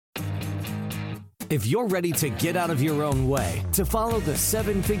If you're ready to get out of your own way to follow the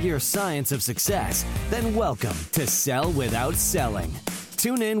seven-figure science of success, then welcome to Sell Without Selling.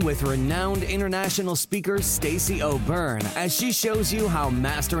 Tune in with renowned international speaker Stacey O'Byrne as she shows you how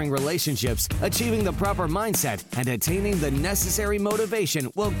mastering relationships, achieving the proper mindset, and attaining the necessary motivation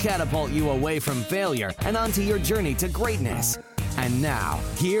will catapult you away from failure and onto your journey to greatness. And now,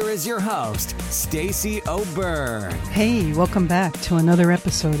 here is your host, Stacey O'Byrne. Hey, welcome back to another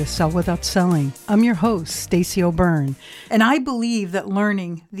episode of Sell Without Selling. I'm your host, Stacey O'Byrne, and I believe that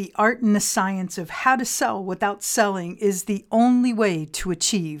learning the art and the science of how to sell without selling is the only way to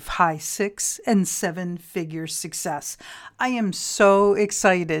achieve high 6- and 7-figure success. I am so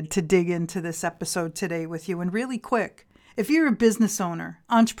excited to dig into this episode today with you. And really quick, if you're a business owner,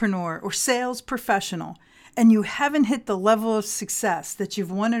 entrepreneur, or sales professional, and you haven't hit the level of success that you've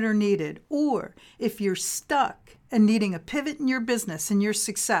wanted or needed, or if you're stuck and needing a pivot in your business and your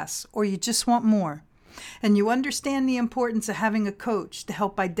success, or you just want more, and you understand the importance of having a coach to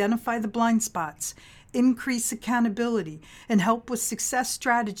help identify the blind spots, increase accountability, and help with success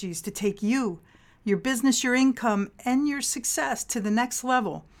strategies to take you, your business, your income, and your success to the next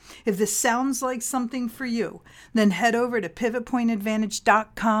level. If this sounds like something for you, then head over to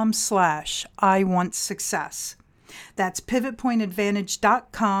pivotpointadvantage.com/IWantSuccess. That's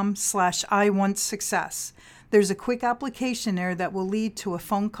pivotpointadvantage.com/IWantSuccess. There's a quick application there that will lead to a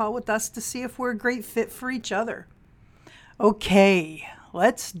phone call with us to see if we're a great fit for each other. Okay,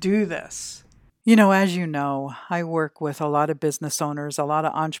 let's do this. As you know, I work with a lot of business owners, a lot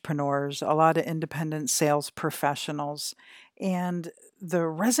of entrepreneurs, a lot of independent sales professionals, and the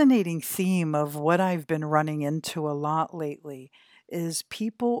resonating theme of what I've been running into a lot lately is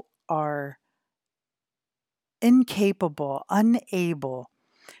people are incapable, unable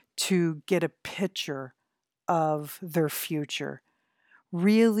to get a picture of their future,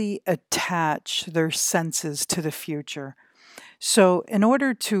 really attach their senses to the future. So in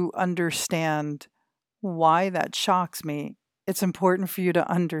order to understand why that shocks me, it's important for you to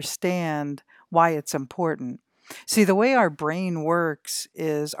understand why it's important. See, the way our brain works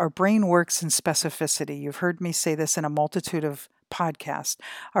is our brain works in specificity. You've heard me say this in a multitude of podcasts.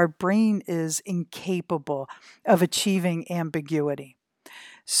 Our brain is incapable of achieving ambiguity.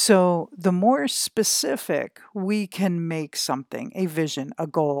 So the more specific we can make something, a vision, a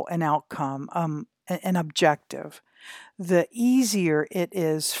goal, an outcome, an objective, the easier it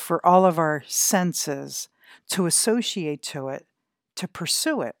is for all of our senses to associate to it, to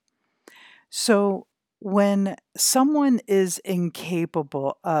pursue it. So when someone is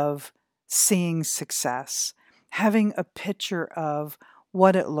incapable of seeing success, having a picture of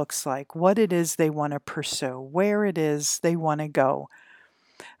what it looks like, what it is they want to pursue, where it is they want to go,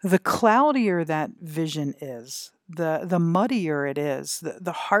 the cloudier that vision is, the muddier it is,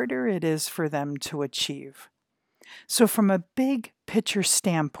 the harder it is for them to achieve. So from a big picture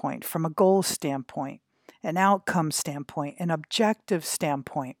standpoint, from a goal standpoint, an outcome standpoint, an objective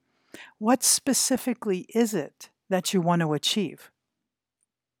standpoint, what specifically is it that you want to achieve?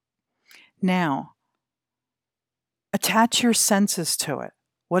 Now, attach your senses to it.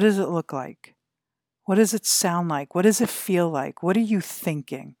 What does it look like? What does it sound like? What does it feel like? What are you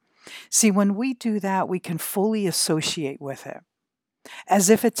thinking? See, when we do that, we can fully associate with it as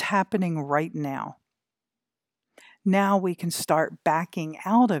if it's happening right now. Now we can start backing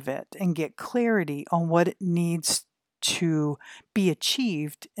out of it and get clarity on what it needs to be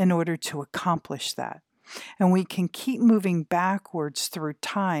achieved in order to accomplish that. And we can keep moving backwards through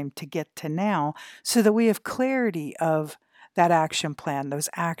time to get to now so that we have clarity of that action plan, those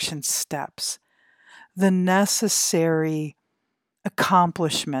action steps, the necessary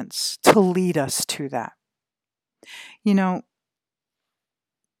accomplishments to lead us to that. In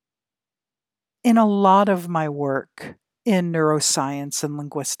a lot of my work in neuroscience and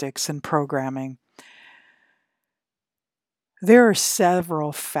linguistics and programming, there are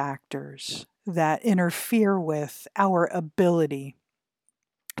several factors that interfere with our ability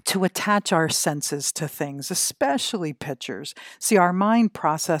to attach our senses to things, especially pictures. See, our mind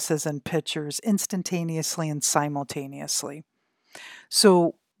processes in pictures instantaneously and simultaneously.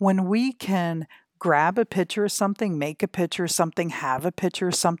 So when we can grab a picture of something, make a picture of something, have a picture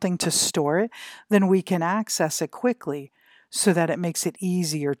of something to store it, then we can access it quickly so that it makes it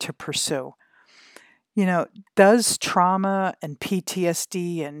easier to pursue. Does trauma and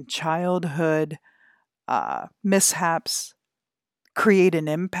PTSD and childhood mishaps create an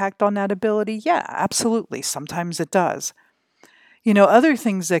impact on that ability? Yeah, absolutely. Sometimes it does. Other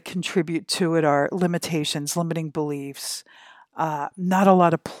things that contribute to it are limitations, limiting beliefs, not a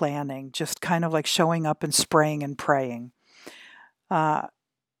lot of planning, just kind of like showing up and spraying and praying.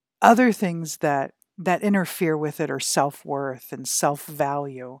 Other things that that interfere with it are self-worth and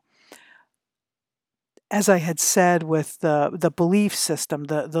self-value. As I had said with the belief system,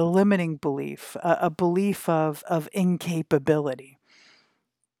 the limiting belief, a belief of incapability.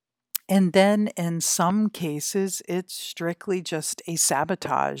 And then in some cases, it's strictly just a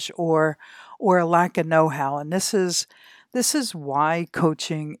sabotage or a lack of know-how. And this is why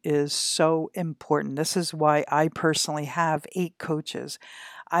coaching is so important. This is why I personally have 8 coaches.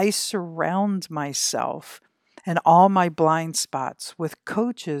 I surround myself and all my blind spots with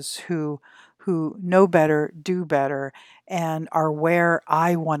coaches who know better, do better, and are where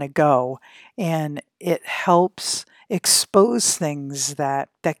I want to go. And it helps expose things that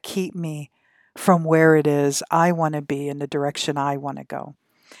keep me from where it is I want to be in the direction I want to go.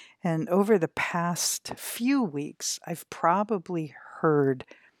 And over the past few weeks, I've probably heard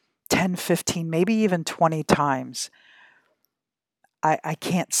 10, 15, maybe even 20 times, I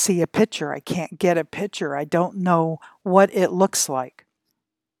can't see a picture. I can't get a picture. I don't know what it looks like.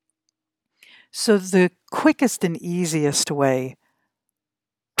 So the quickest and easiest way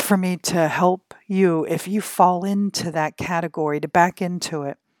for me to help you, if you fall into that category, to back into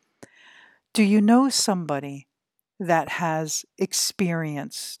it, do you know somebody that has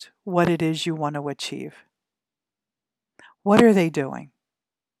experienced what it is you want to achieve? What are they doing?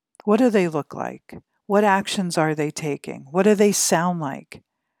 What do they look like? What actions are they taking? What do they sound like?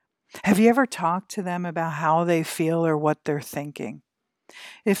 Have you ever talked to them about how they feel or what they're thinking?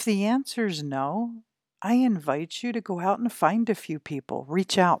 If the answer is no, I invite you to go out and find a few people,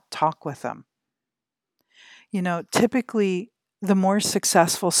 reach out, talk with them. Typically, the more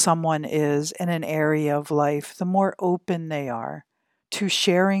successful someone is in an area of life, the more open they are to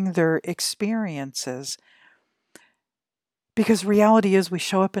sharing their experiences. Because reality is we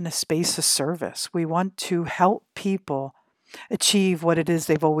show up in a space of service. We want to help people achieve what it is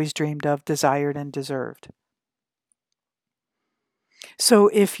they've always dreamed of, desired, and deserved. So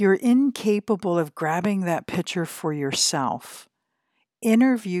if you're incapable of grabbing that picture for yourself,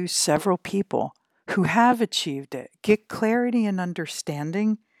 interview several people who have achieved it. Get clarity and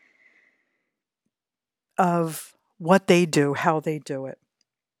understanding of what they do, how they do it.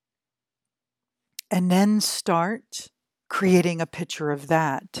 And then start creating a picture of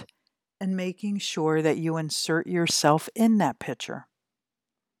that and making sure that you insert yourself in that picture.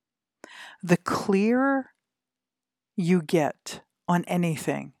 The clearer you get on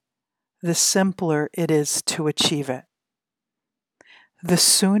anything, the simpler it is to achieve it. The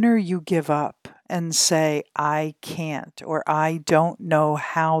sooner you give up and say, I can't or I don't know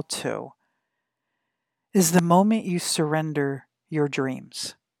how to, is the moment you surrender your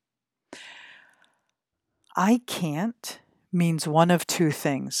dreams. I can't means one of two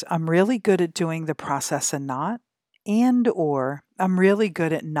things. I'm really good at doing the process and or I'm really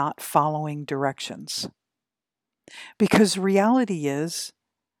good at not following directions. Because reality is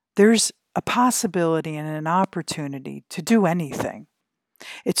there's a possibility and an opportunity to do anything.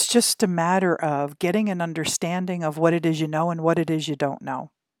 It's just a matter of getting an understanding of what it is you know and what it is you don't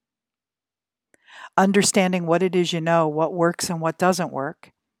know. Understanding what it is you know, what works and what doesn't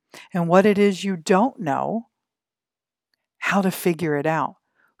work, and what it is you don't know, how to figure it out,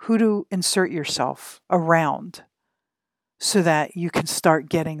 who to insert yourself around so that you can start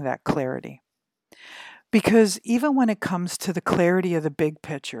getting that clarity. Because even when it comes to the clarity of the big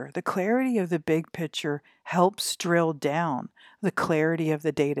picture, the clarity of the big picture helps drill down the clarity of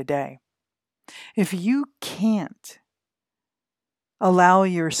the day-to-day. If you can't allow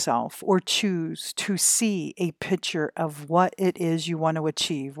yourself or choose to see a picture of what it is you want to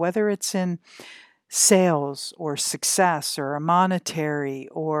achieve, whether it's in sales or success or a monetary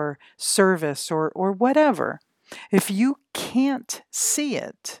or service or whatever, if you can't see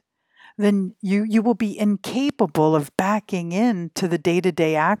it, then you will be incapable of backing into the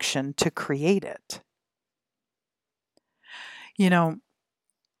day-to-day action to create it.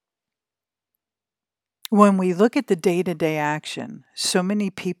 When we look at the day-to-day action, so many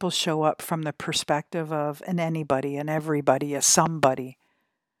people show up from the perspective of an anybody, an everybody, a somebody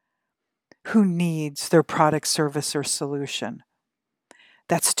who needs their product, service, or solution.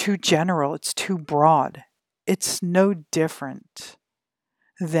 That's too general. It's too broad. It's no different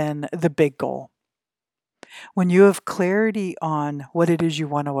than the big goal. When you have clarity on what it is you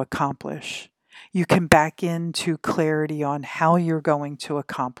want to accomplish, you can back into clarity on how you're going to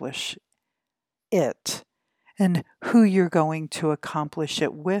accomplish it and who you're going to accomplish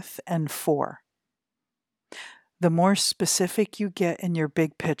it with and for. The more specific you get in your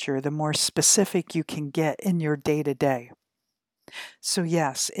big picture, the more specific you can get in your day-to-day. So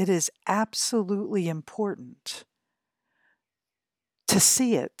yes, it is absolutely important to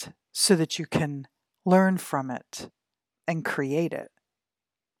see it so that you can learn from it, and create it.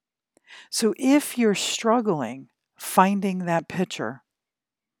 So if you're struggling finding that picture,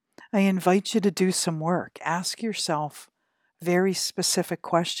 I invite you to do some work. Ask yourself very specific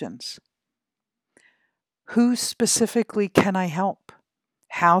questions. Who specifically can I help?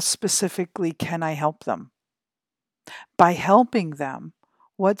 How specifically can I help them? By helping them,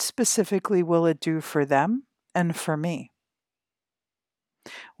 what specifically will it do for them and for me?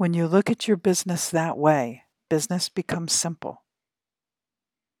 When you look at your business that way, business becomes simple.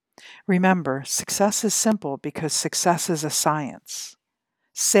 Remember, success is simple because success is a science.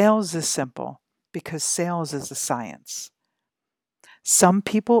 Sales is simple because sales is a science. Some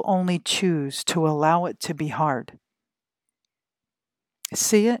people only choose to allow it to be hard.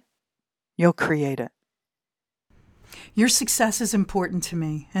 See it, you'll create it. Your success is important to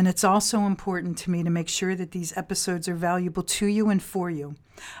me, and it's also important to me to make sure that these episodes are valuable to you and for you.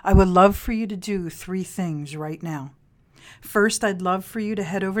 I would love for you to do 3 things right now. First, I'd love for you to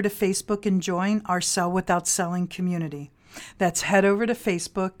head over to Facebook and join our Sell Without Selling community. That's head over to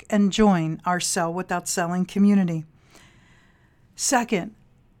Facebook and join our Sell Without Selling community. Second,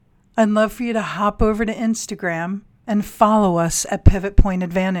 I'd love for you to hop over to Instagram and follow us at Pivot Point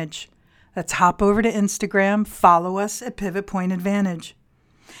Advantage. That's hop over to Instagram, follow us at Pivot Point Advantage.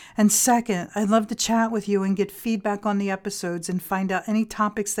 And second, I'd love to chat with you and get feedback on the episodes and find out any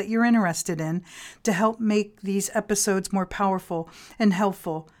topics that you're interested in to help make these episodes more powerful and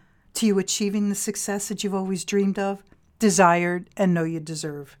helpful to you achieving the success that you've always dreamed of, desired, and know you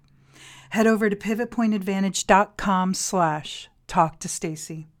deserve. Head over to pivotpointadvantage.com/talk to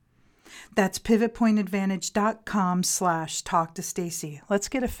Stacy. That's pivotpointadvantage.com/talk to Stacy. Let's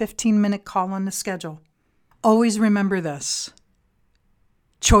get a 15-minute call on the schedule. Always remember this.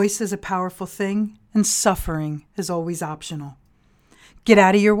 Choice is a powerful thing, and suffering is always optional. Get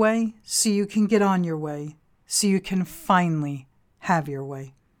out of your way so you can get on your way, so you can finally have your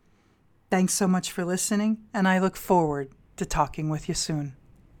way. Thanks so much for listening, and I look forward to talking with you soon.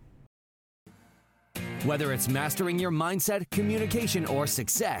 Whether it's mastering your mindset, communication, or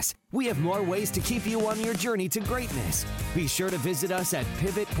success, we have more ways to keep you on your journey to greatness. Be sure to visit us at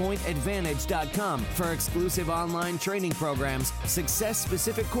pivotpointadvantage.com for exclusive online training programs,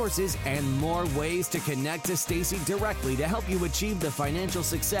 success-specific courses, and more ways to connect to Stacy directly to help you achieve the financial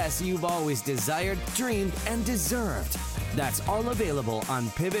success you've always desired, dreamed, and deserved. That's all available on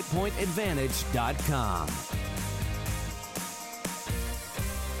pivotpointadvantage.com.